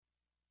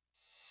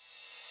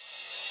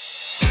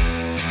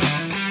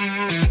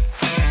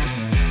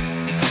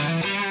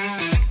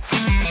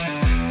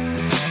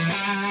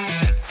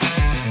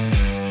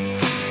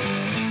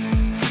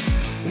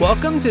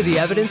Welcome to the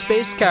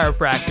Evidence-Based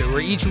Chiropractor,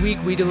 where each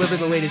week we deliver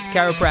the latest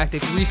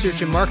chiropractic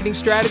research and marketing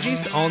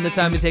strategies, all in the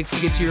time it takes to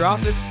get to your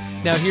office.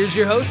 Now here's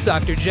your host,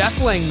 Dr. Jeff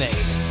Langmaid.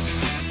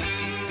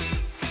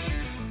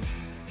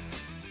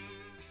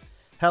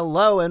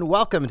 Hello and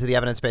welcome to the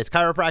Evidence-Based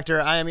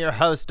Chiropractor. I am your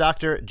host,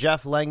 Dr.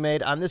 Jeff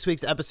Langmaid. On this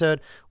week's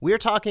episode, we're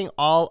talking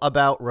all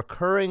about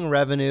recurring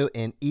revenue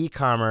in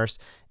e-commerce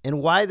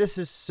and why this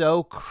is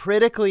so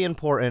critically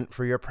important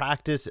for your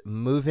practice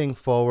moving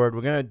forward.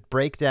 We're going to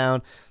break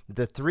down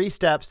the 3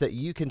 steps that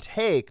you can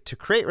take to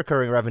create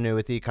recurring revenue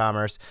with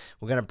e-commerce.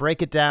 We're going to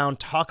break it down,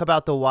 talk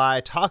about the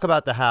why, talk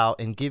about the how,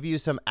 and give you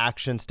some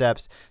action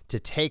steps to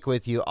take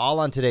with you all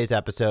on today's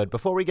episode.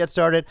 Before we get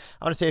started,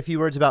 I want to say a few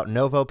words about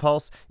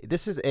NovoPulse.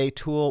 This is a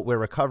tool where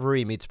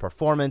recovery meets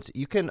performance.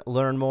 You can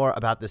learn more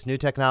about this new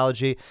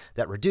technology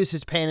that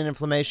reduces pain and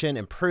inflammation,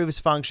 improves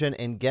function,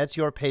 and gets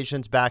your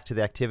patients back to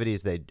the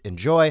activities they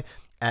enjoy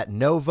at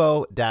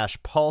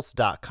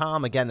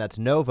novo-pulse.com. Again, that's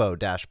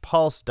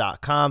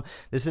novo-pulse.com.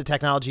 This is a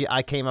technology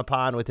I came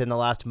upon within the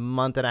last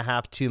month and a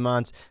half, 2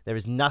 months. There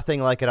is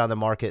nothing like it on the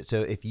market.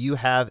 So if you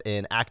have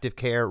an active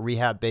care,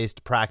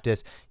 rehab-based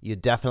practice, you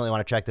definitely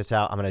want to check this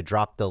out. I'm going to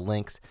drop the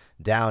links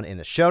down in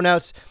the show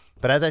notes.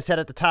 But as I said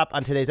at the top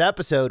on today's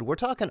episode, we're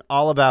talking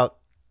all about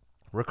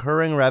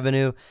recurring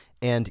revenue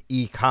and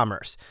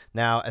e-commerce.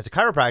 Now, as a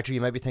chiropractor, you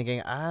might be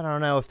thinking, I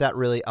don't know if that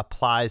really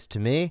applies to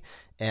me.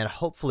 And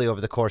hopefully over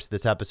the course of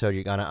this episode,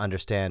 you're going to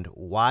understand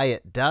why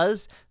it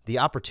does, the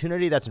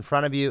opportunity that's in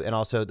front of you, and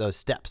also those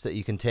steps that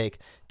you can take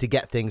to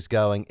get things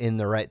going in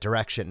the right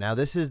direction. Now,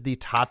 this is the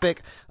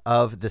topic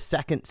of the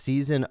second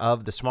season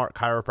of the Smart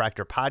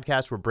Chiropractor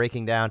podcast. We're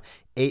breaking down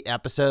 8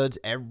 episodes,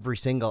 every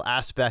single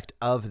aspect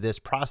of this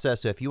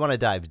process. So if you want to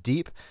dive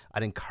deep,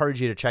 I'd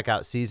encourage you to check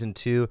out season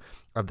 2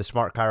 of the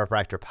Smart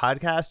Chiropractor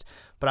podcast.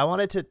 But I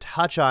wanted to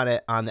touch on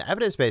it on the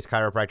Evidence-Based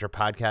Chiropractor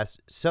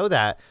podcast so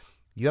that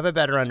you have a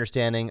better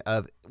understanding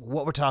of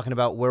what we're talking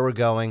about, where we're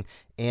going,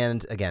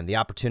 and again, the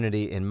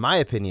opportunity, in my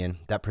opinion,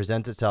 that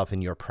presents itself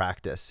in your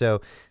practice.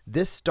 So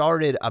this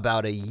started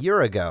about a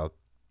year ago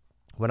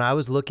when I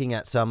was looking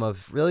at some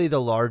of really the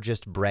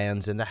largest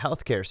brands in the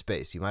healthcare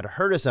space. You might have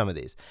heard of some of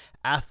these: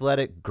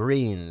 Athletic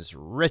Greens,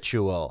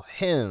 Ritual,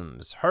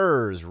 Hims,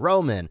 Hers,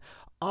 Roman,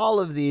 all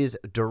of these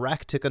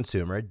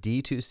direct-to-consumer,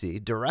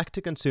 D2C,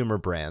 direct-to-consumer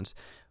brands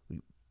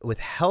with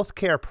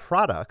healthcare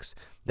products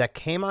that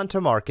came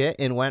onto market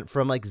and went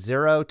from like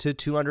 0 to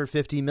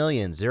 250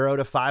 million, 0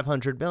 to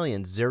 500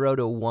 million, 0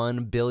 to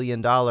 $1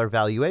 billion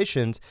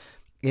valuations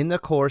in the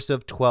course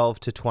of 12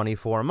 to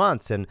 24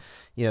 months. And,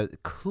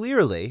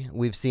 clearly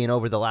we've seen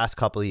over the last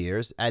couple of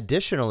years,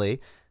 additionally,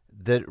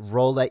 the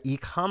role that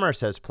e-commerce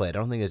has played. I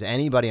don't think there's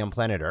anybody on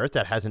planet Earth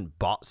that hasn't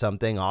bought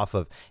something off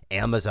of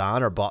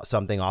Amazon or bought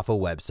something off a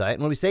website.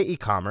 And when we say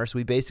e-commerce,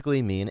 we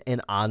basically mean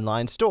an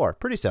online store.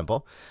 Pretty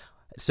simple.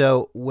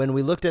 So when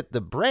we looked at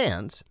the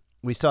brands,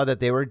 we saw that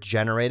they were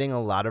generating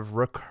a lot of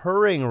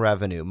recurring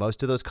revenue.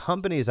 Most of those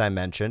companies I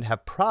mentioned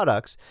have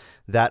products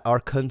that are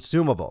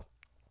consumable,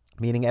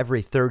 meaning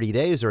every 30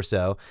 days or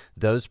so,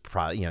 those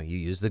you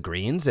use the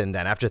greens, and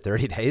then after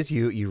 30 days,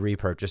 you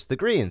repurchase the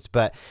greens.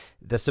 But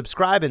the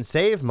subscribe and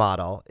save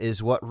model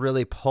is what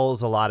really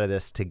pulls a lot of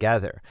this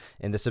together.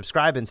 And the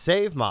subscribe and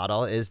save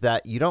model is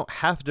that you don't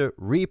have to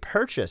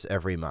repurchase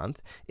every month.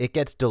 It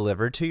gets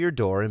delivered to your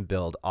door and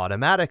billed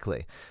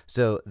automatically.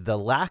 So the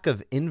lack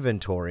of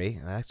inventory,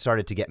 that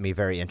started to get me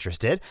very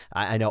interested.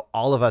 I know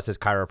all of us as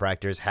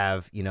chiropractors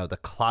have, the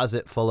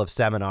closet full of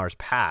seminars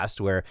past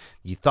where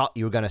you thought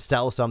you were going to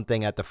sell something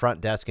at the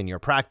front desk in your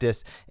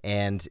practice,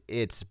 and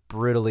it's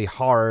brutally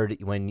hard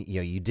when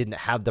you didn't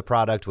have the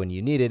product when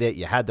you needed it,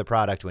 you had the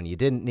product when you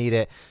didn't need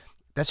it.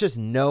 That's just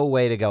no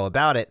way to go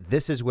about it.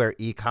 This is where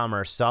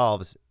e-commerce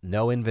solves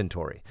no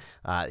inventory.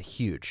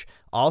 Huge.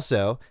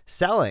 Also,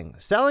 selling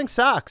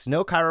sucks.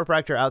 No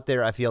chiropractor out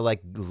there, I feel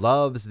like,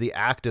 loves the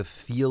act of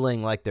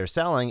feeling like they're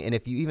selling. And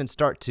if you even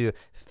start to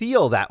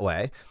feel that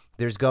way,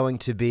 there's going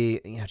to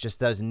be just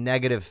those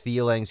negative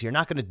feelings. You're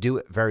not going to do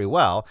it very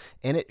well,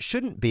 and it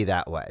shouldn't be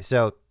that way.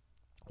 So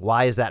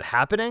why is that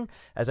happening?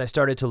 As I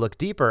started to look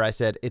deeper, I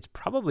said, it's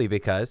probably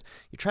because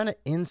you're trying to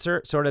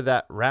insert sort of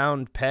that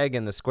round peg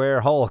in the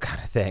square hole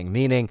kind of thing,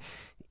 meaning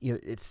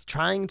it's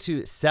trying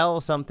to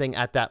sell something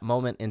at that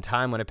moment in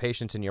time when a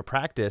patient's in your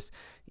practice.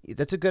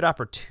 That's a good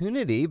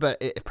opportunity,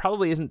 but it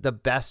probably isn't the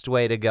best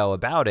way to go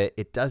about it.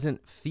 It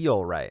doesn't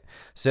feel right.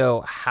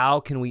 So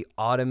how can we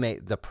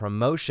automate the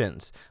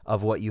promotions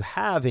of what you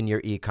have in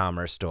your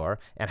e-commerce store?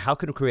 And how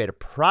can we create a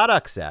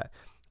product set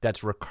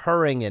that's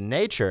recurring in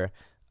nature?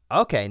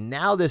 Okay,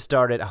 now this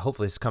started,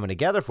 hopefully it's coming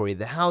together for you,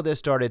 how this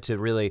started to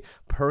really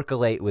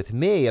percolate with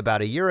me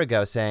about a year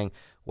ago, saying,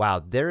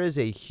 wow, there is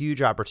a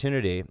huge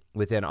opportunity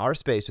within our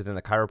space, within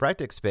the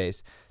chiropractic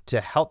space,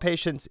 to help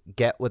patients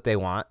get what they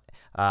want,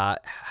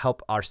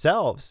 help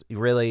ourselves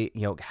really,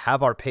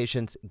 have our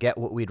patients get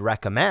what we'd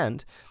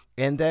recommend,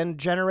 and then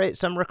generate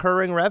some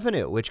recurring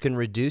revenue, which can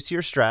reduce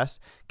your stress,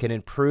 can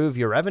improve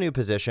your revenue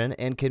position,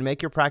 and can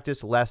make your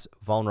practice less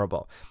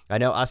vulnerable. I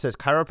know us as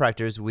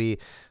chiropractors, we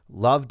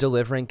love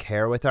delivering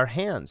care with our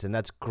hands, and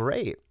that's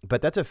great,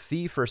 but that's a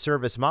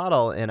fee-for-service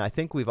model, and I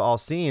think we've all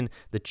seen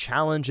the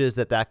challenges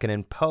that can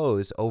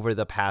impose over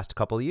the past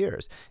couple of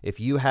years. If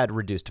you had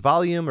reduced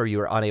volume or you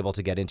were unable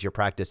to get into your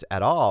practice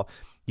at all,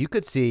 you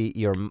could see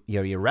your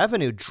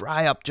revenue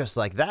dry up just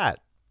like that.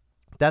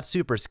 That's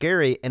super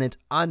scary, and it's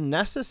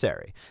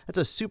unnecessary. That's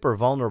a super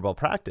vulnerable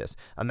practice.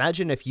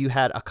 Imagine if you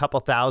had a couple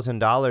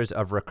 $1,000s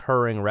of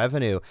recurring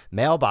revenue,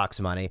 mailbox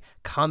money,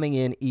 coming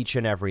in each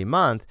and every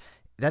month.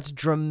 That's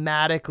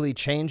dramatically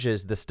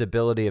changes the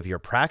stability of your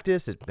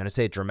practice. It's going to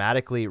say it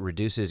dramatically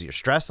reduces your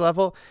stress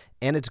level.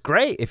 And it's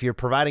great if you're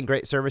providing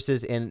great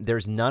services and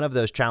there's none of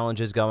those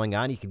challenges going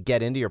on. You can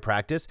get into your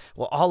practice.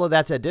 Well, all of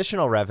that's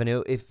additional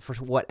revenue. If for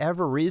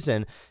whatever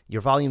reason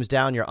your volume's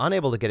down, you're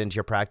unable to get into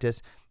your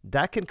practice,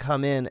 that can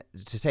come in.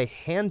 To say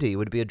handy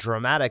would be a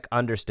dramatic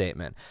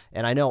understatement.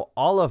 And I know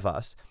all of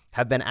us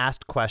have been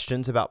asked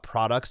questions about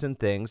products and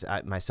things,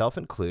 myself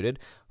included,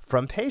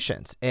 from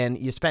patients, and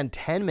you spend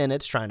 10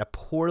 minutes trying to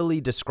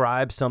poorly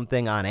describe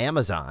something on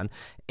Amazon,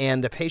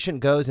 and the patient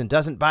goes and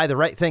doesn't buy the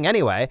right thing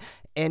anyway,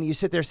 and you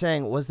sit there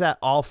saying, was that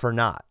all for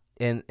naught?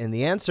 And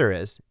the answer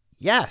is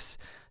yes.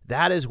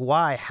 That is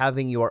why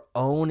having your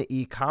own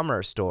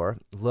e-commerce store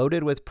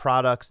loaded with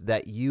products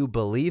that you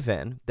believe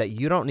in, that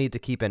you don't need to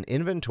keep in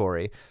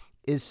inventory,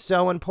 is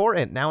so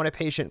important. Now when a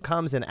patient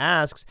comes and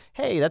asks,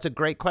 hey, that's a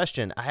great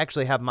question. I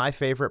actually have my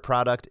favorite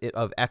product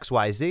of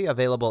XYZ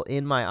available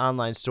in my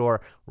online store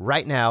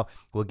right now.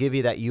 We'll give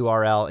you that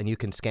URL and you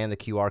can scan the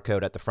QR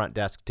code at the front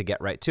desk to get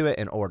right to it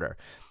and order.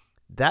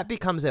 That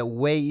becomes a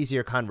way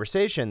easier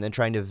conversation than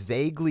trying to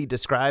vaguely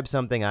describe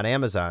something on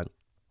Amazon,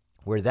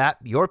 where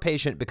your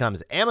patient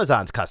becomes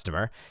Amazon's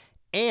customer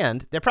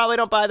and they probably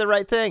don't buy the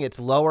right thing. It's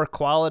lower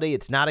quality.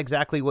 It's not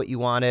exactly what you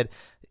wanted.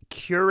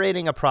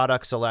 Curating a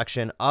product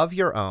selection of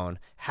your own,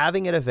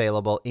 having it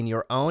available in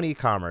your own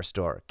e-commerce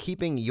store,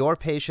 keeping your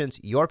patients,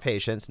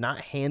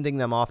 not handing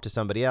them off to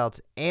somebody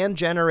else, and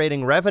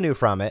generating revenue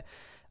from it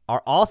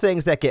are all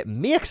things that get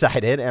me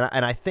excited,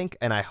 and I think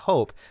and I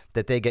hope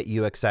that they get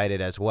you excited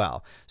as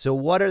well. So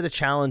what are the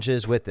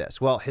challenges with this?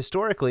 Well,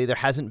 historically, there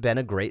hasn't been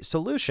a great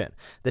solution.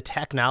 The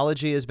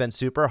technology has been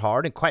super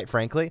hard, and quite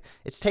frankly,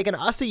 it's taken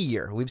us a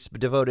year. We've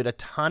devoted a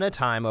ton of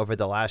time over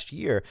the last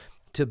year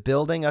to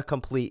building a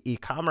complete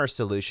e-commerce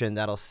solution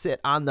that'll sit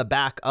on the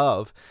back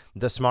of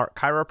the Smart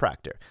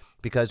Chiropractor.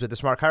 Because with the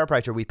Smart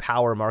Chiropractor, we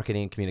power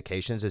marketing and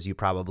communications, as you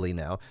probably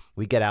know.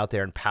 We get out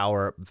there and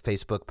power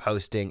Facebook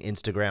posting,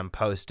 Instagram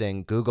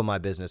posting, Google My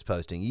Business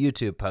posting,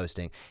 YouTube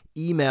posting,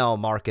 email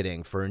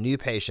marketing for new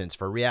patients,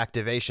 for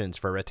reactivations,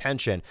 for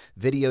retention,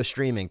 video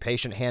streaming,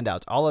 patient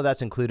handouts. All of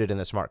that's included in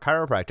the Smart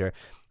Chiropractor.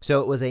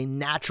 So it was a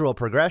natural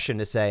progression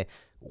to say,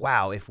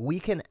 wow, if we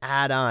can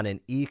add on an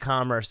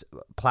e-commerce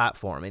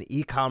platform, an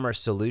e-commerce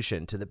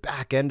solution to the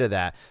back end of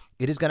that,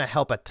 it is going to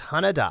help a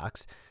ton of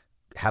docs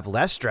have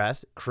less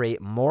stress, create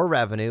more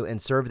revenue,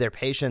 and serve their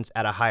patients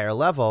at a higher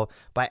level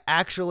by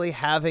actually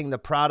having the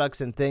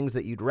products and things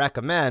that you'd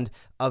recommend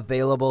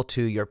available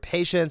to your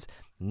patients,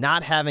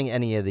 not having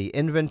any of the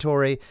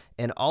inventory,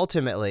 and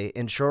ultimately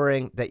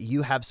ensuring that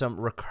you have some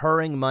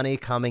recurring money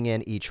coming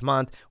in each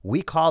month.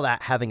 We call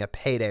that having a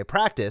payday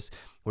practice.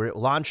 We're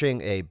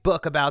launching a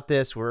book about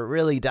this. We're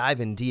really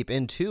diving deep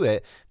into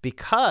it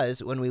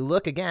because when we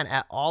look again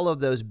at all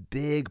of those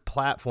big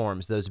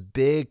platforms, those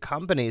big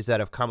companies that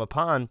have come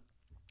upon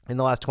in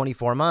the last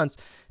 24 months,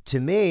 to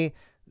me,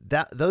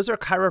 those are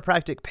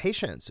chiropractic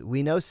patients.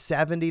 We know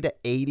 70 to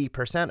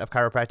 80% of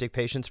chiropractic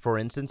patients, for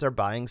instance, are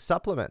buying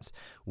supplements.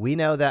 We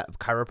know that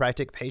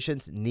chiropractic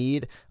patients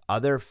need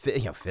other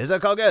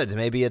physical goods.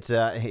 Maybe it's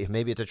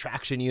a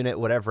traction unit,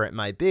 whatever it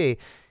might be.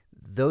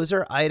 Those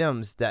are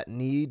items that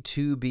need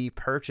to be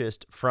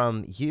purchased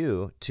from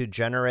you to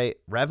generate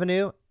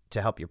revenue,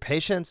 to help your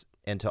patients,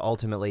 and to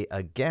ultimately,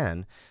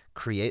 again,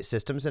 create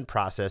systems and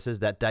processes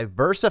that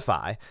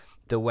diversify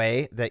the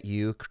way that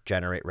you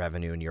generate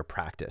revenue in your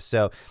practice.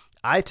 So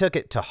I took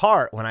it to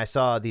heart when I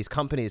saw these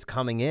companies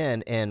coming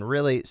in and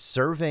really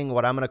serving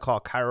what I'm going to call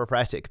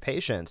chiropractic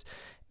patients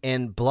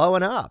and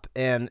blowing up.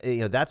 And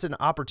that's an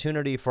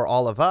opportunity for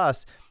all of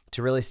us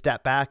to really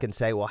step back and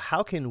say, well,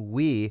 how can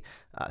we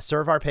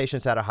serve our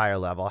patients at a higher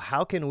level?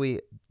 How can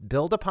we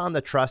build upon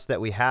the trust that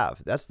we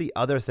have? That's the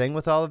other thing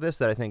with all of this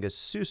that I think is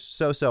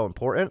so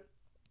important,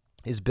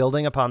 is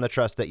building upon the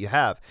trust that you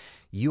have.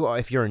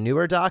 If you're a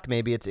newer doc,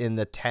 maybe it's in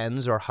the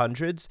tens or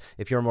hundreds.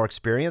 If you're a more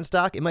experienced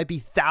doc, it might be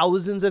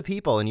thousands of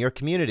people in your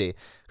community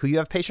who you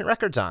have patient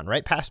records on,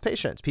 right? Past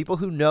patients, people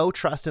who know,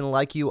 trust, and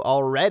like you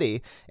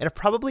already and have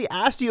probably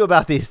asked you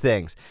about these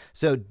things.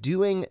 So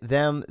doing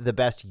them the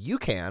best you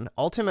can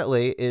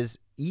ultimately is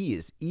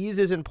ease. Ease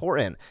is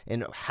important,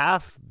 and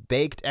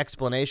half-baked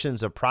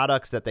explanations of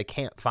products that they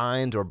can't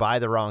find or buy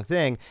the wrong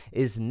thing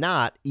is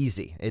not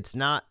easy. It's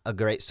not a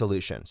great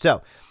solution.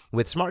 So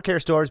with Smart Care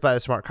Stores by the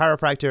Smart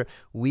Chiropractor,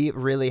 we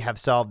really have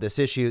solved this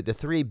issue. The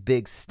three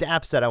big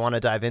steps that I want to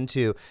dive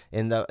into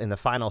in the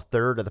final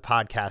third of the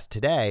podcast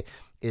today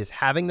is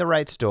having the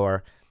right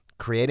store,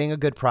 creating a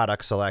good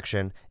product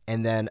selection,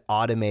 and then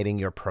automating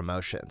your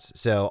promotions.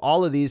 So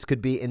all of these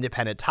could be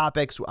independent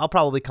topics. I'll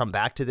probably come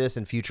back to this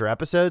in future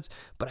episodes,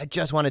 but I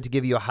just wanted to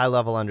give you a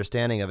high-level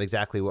understanding of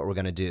exactly what we're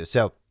going to do.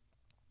 So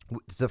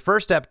the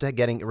first step to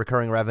getting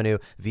recurring revenue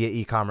via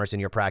e-commerce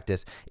in your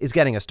practice is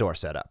getting a store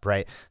set up,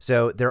 right?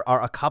 So there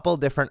are a couple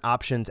different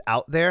options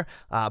out there,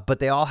 but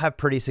they all have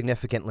pretty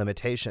significant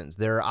limitations.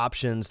 There are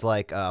options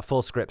like a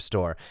full script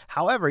store.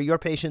 However, your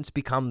patients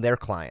become their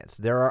clients.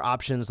 There are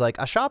options like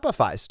a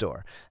Shopify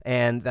store,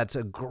 and that's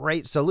a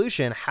great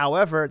solution.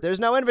 However, there's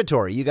no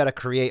inventory. You got to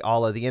create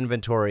all of the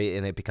inventory,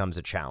 and it becomes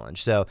a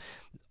challenge. So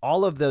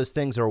all of those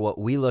things are what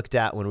we looked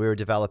at when we were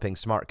developing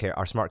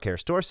our Smart Care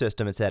store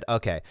system, and said,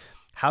 okay,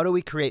 how do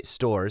we create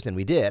stores? And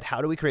we did.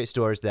 How do we create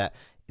stores that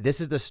this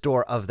is the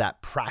store of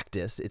that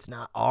practice? It's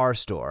not our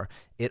store.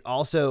 It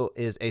also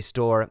is a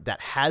store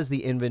that has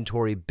the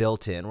inventory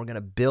built in. We're going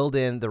to build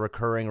in the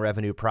recurring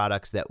revenue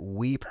products that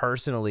we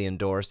personally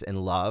endorse and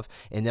love.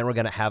 And then we're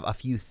going to have a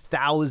few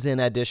thousand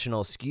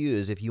additional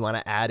SKUs if you want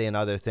to add in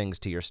other things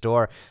to your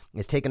store.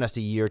 It's taken us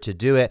a year to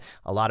do it.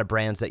 A lot of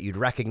brands that you'd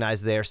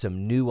recognize there,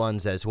 some new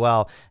ones as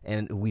well.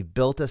 And we've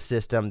built a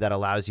system that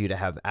allows you to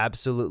have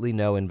absolutely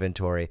no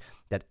inventory,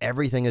 that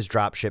everything is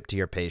drop shipped to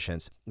your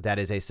patients. That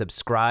is a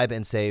subscribe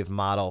and save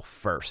model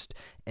first.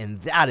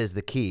 And that is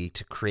the key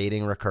to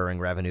creating recurring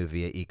revenue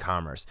via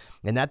e-commerce.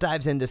 And that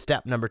dives into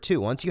step number 2.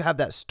 Once you have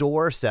that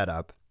store set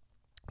up,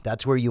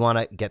 that's where you want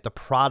to get the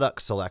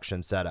product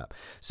selection set up.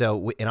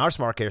 So in our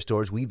Smart Care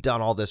stores, we've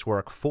done all this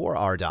work for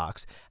our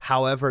docs.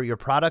 However, your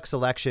product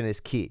selection is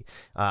key.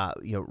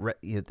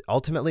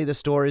 Ultimately, the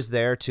store is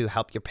there to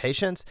help your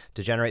patients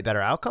to generate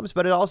better outcomes,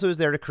 but it also is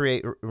there to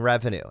create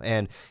revenue.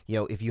 And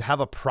if you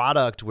have a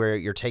product where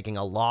you're taking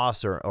a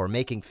loss or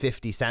making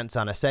 50 cents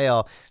on a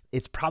sale,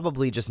 it's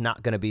probably just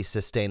not going to be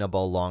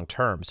sustainable long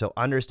term. So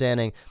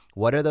understanding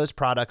what are those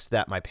products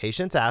that my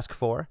patients ask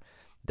for,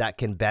 that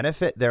can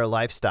benefit their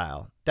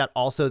lifestyle, that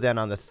also then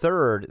on the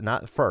third,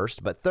 not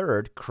first, but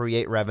third,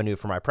 create revenue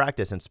for my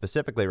practice, and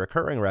specifically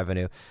recurring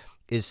revenue,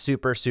 is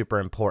super, super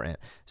important.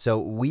 So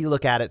we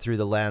look at it through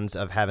the lens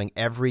of having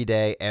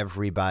everyday,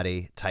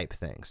 everybody type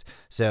things.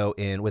 So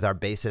with our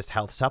Basis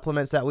health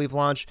supplements that we've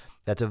launched,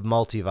 that's a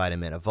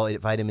multivitamin, a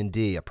vitamin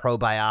D, a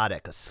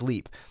probiotic, a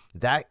sleep.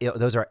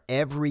 Those are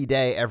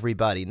everyday,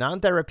 everybody,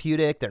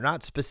 non-therapeutic. They're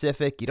not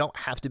specific. You don't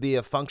have to be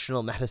a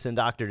functional medicine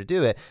doctor to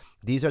do it.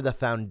 These are the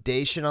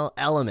foundational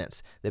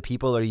elements that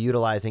people are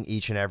utilizing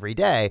each and every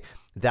day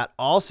that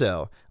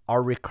also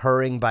are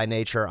recurring by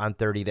nature on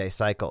 30-day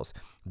cycles.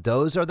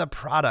 Those are the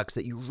products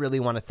that you really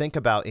want to think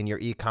about in your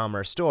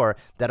e-commerce store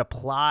that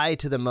apply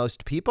to the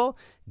most people,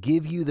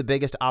 give you the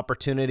biggest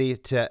opportunity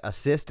to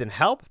assist and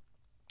help,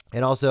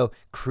 and also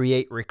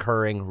create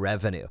recurring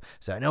revenue.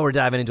 So I know we're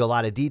diving into a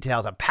lot of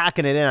details. I'm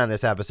packing it in on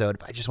this episode,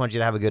 but I just want you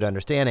to have a good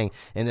understanding.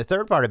 And the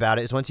third part about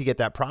it is once you get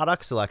that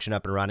product selection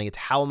up and running, it's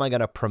how am I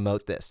going to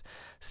promote this?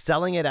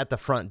 Selling it at the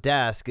front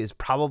desk is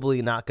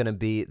probably not going to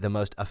be the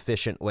most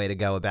efficient way to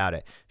go about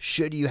it.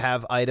 Should you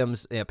have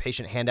items,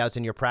 patient handouts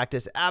in your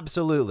practice?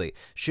 Absolutely.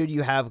 Should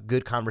you have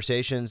good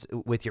conversations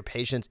with your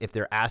patients if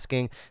they're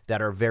asking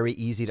that are very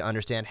easy to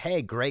understand?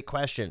 Hey, great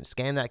question.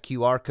 Scan that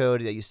QR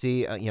code that you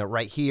see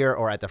right here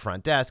or at the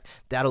front desk.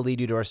 That'll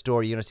lead you to our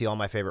store. You're going to see all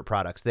my favorite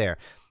products there.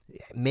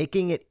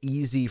 Making it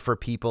easy for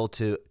people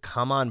to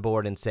come on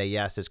board and say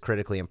yes is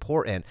critically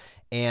important.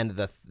 And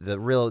the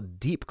real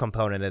deep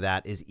component of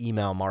that is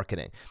email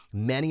marketing.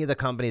 Many of the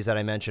companies that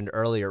I mentioned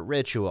earlier,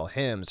 Ritual,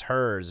 Hims,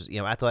 Hers,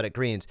 Athletic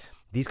Greens,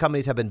 these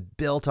companies have been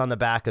built on the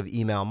back of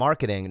email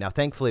marketing. Now,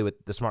 thankfully,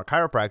 with the Smart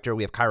Chiropractor,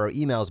 we have Chiro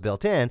emails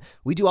built in.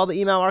 We do all the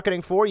email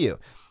marketing for you.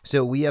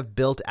 So we have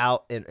built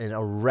out an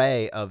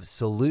array of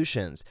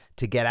solutions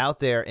to get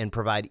out there and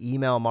provide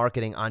email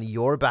marketing on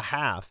your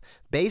behalf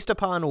based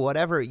upon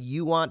whatever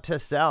you want to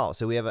sell.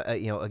 So we have,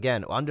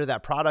 again, under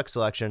that product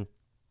selection,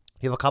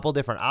 you have a couple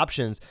different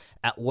options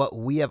at what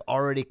we have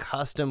already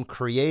custom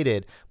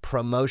created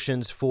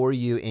promotions for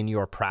you in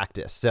your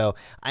practice. So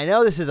I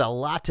know this is a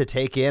lot to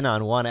take in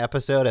on one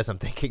episode as I'm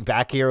thinking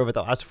back here over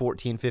the last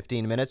 14,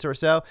 15 minutes or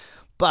so,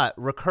 but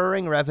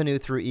recurring revenue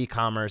through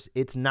e-commerce,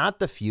 it's not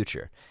the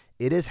future.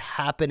 It is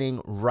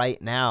happening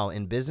right now,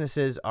 and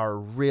businesses are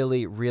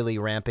really, really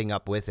ramping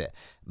up with it.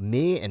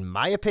 In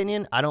my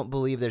opinion, I don't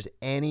believe there's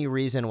any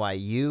reason why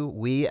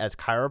we as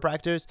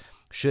chiropractors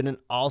shouldn't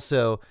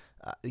also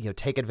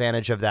take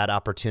advantage of that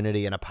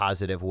opportunity in a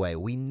positive way.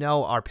 We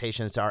know our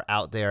patients are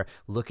out there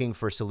looking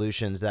for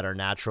solutions that are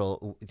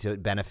natural to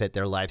benefit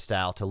their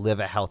lifestyle, to live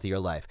a healthier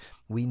life.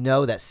 We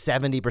know that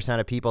 70%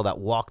 of people that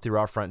walk through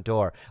our front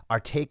door are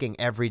taking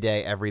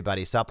everyday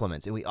everybody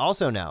supplements. And we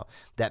also know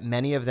that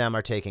many of them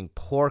are taking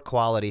poor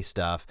quality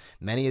stuff.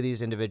 Many of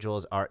these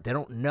individuals they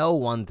don't know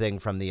one thing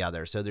from the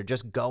other. So they're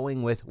just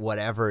going with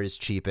whatever is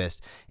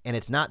cheapest. And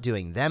it's not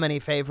doing them any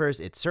favors.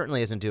 It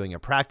certainly isn't doing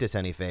your practice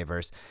any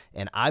favors.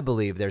 And I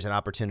believe there's an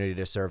opportunity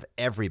to serve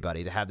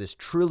everybody, to have this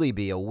truly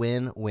be a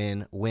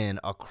win-win-win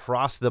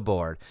across the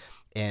board.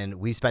 And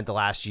we spent the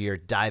last year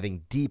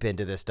diving deep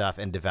into this stuff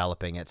and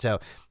developing it. So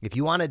if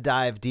you want to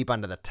dive deep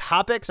onto the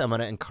topics, I'm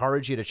going to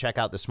encourage you to check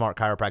out the Smart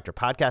Chiropractor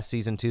podcast.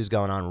 Season 2 is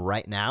going on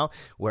right now,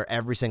 where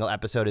every single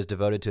episode is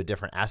devoted to a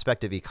different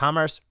aspect of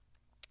e-commerce.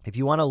 If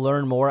you want to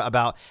learn more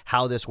about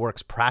how this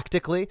works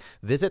practically,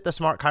 visit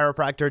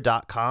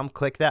thesmartchiropractor.com.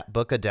 Click that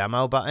book a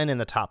demo button in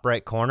the top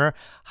right corner.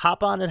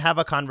 Hop on and have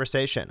a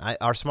conversation.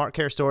 Our Smart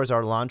Care stores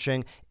are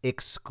launching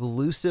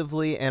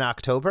exclusively in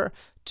October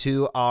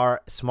to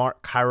our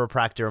Smart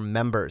Chiropractor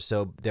members.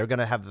 So they're going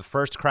to have the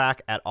first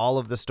crack at all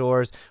of the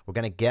stores. We're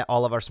going to get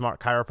all of our Smart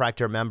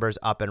Chiropractor members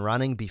up and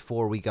running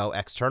before we go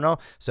external.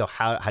 So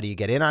how do you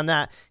get in on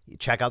that?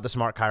 Check out the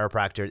Smart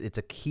Chiropractor. It's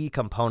a key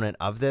component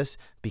of this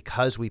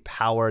because we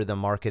power the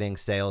marketing,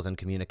 sales, and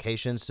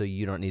communications, so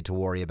you don't need to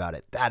worry about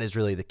it. That is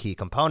really the key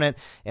component.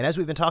 And as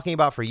we've been talking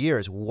about for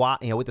years, why,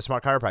 with the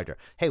Smart Chiropractor,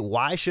 hey,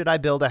 why should I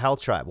build a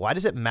health tribe? Why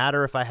does it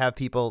matter if I have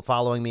people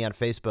following me on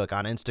Facebook,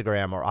 on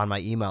Instagram, or on my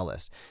email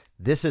list?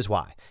 This is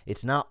why.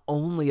 It's not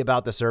only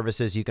about the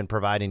services you can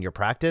provide in your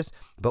practice,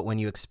 but when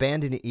you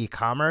expand into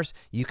e-commerce,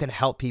 you can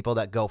help people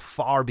that go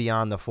far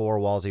beyond the four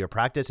walls of your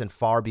practice and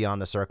far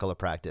beyond the circle of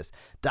practice.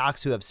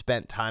 Docs who have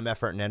spent time,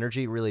 effort, and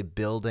energy really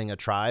building a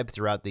tribe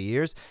throughout the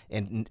years,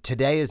 and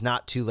today is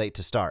not too late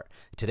to start.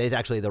 Today's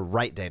actually the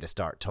right day to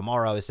start.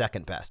 Tomorrow is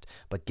second best.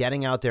 But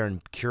getting out there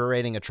and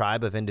curating a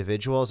tribe of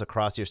individuals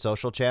across your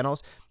social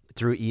channels,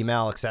 through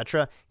email,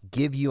 etc.,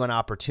 give you an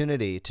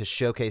opportunity to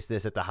showcase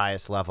this at the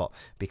highest level,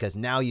 because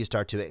now you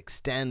start to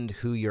extend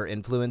who you're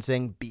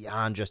influencing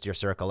beyond just your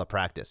circle of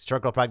practice.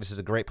 Circle of practice is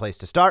a great place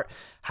to start.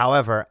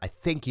 However, I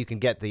think you can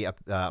get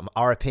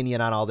our opinion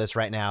on all this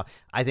right now.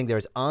 I think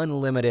there's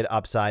unlimited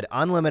upside,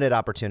 unlimited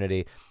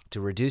opportunity to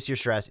reduce your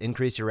stress,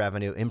 increase your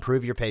revenue,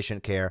 improve your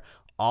patient care,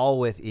 all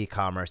with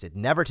e-commerce. It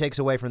never takes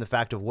away from the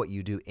fact of what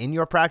you do in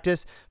your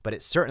practice, but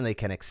it certainly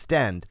can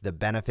extend the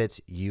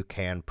benefits you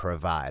can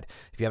provide.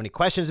 If you have any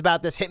questions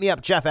about this, hit me up,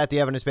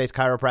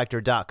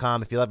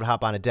 Jeff@theevidencebasedchiropractor.com. If you'd love to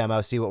hop on a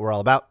demo, see what we're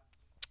all about,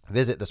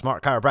 visit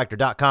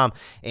thesmartchiropractor.com.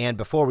 And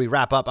before we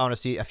wrap up, I want to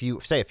say a few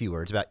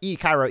words about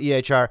eChiro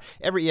EHR.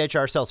 Every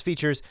EHR sells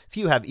features.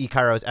 Few have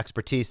eChiro's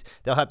expertise.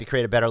 They'll help you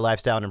create a better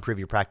lifestyle and improve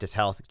your practice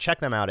health.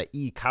 Check them out at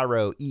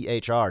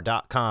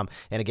eChiroEHR.com.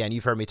 And again,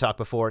 you've heard me talk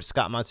before.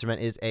 Scott Munsterman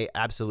is an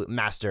absolute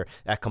master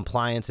at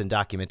compliance and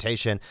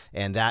documentation,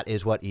 and that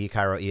is what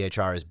eChiro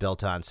EHR is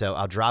built on. So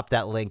I'll drop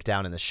that link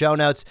down in the show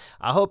notes.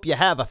 I hope you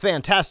have a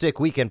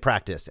fantastic week in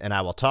practice, and I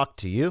will talk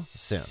to you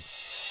soon.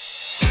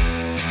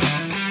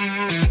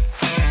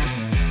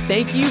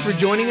 Thank you for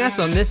joining us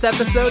on this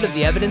episode of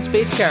the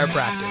Evidence-Based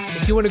Chiropractor.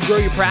 If you want to grow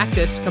your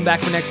practice, come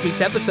back for next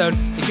week's episode.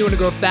 If you want to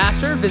grow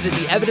faster, visit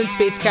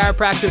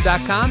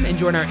theevidencebasedchiropractor.com and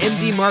join our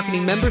MD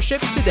Marketing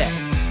membership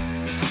today.